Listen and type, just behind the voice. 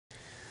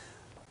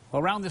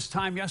Well, around this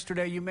time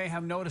yesterday, you may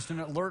have noticed an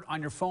alert on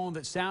your phone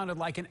that sounded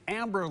like an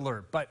Amber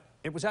Alert, but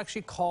it was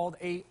actually called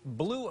a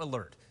Blue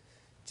Alert.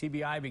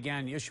 TBI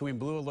began issuing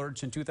Blue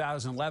Alerts in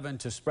 2011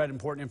 to spread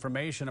important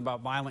information about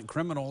violent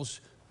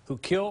criminals who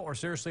kill or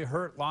seriously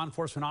hurt law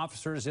enforcement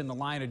officers in the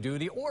line of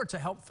duty, or to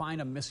help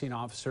find a missing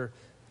officer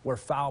where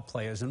foul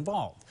play is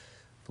involved.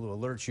 Blue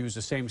Alerts use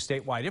the same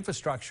statewide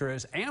infrastructure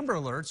as Amber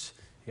Alerts.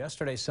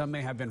 Yesterday, some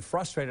may have been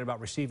frustrated about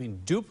receiving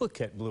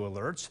duplicate Blue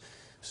Alerts,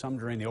 some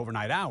during the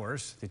overnight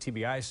hours. The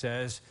TBI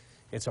says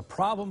it's a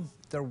problem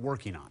they're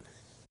working on.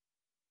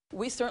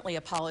 We certainly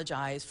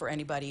apologize for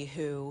anybody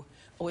who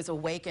was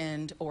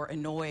awakened or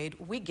annoyed.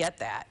 We get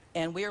that,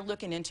 and we are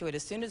looking into it.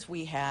 As soon as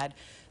we had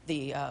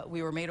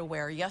we were made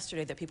aware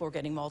yesterday that people were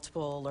getting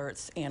multiple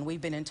alerts, and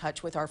we've been in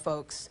touch with our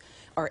folks,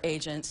 our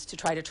agents, to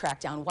try to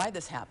track down why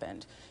this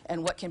happened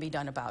and what can be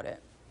done about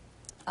it.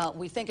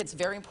 We think it's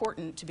very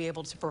important to be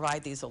able to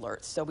provide these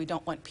alerts, so we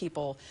don't want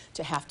people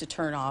to have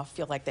to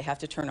feel like they have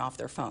to turn off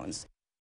their phones.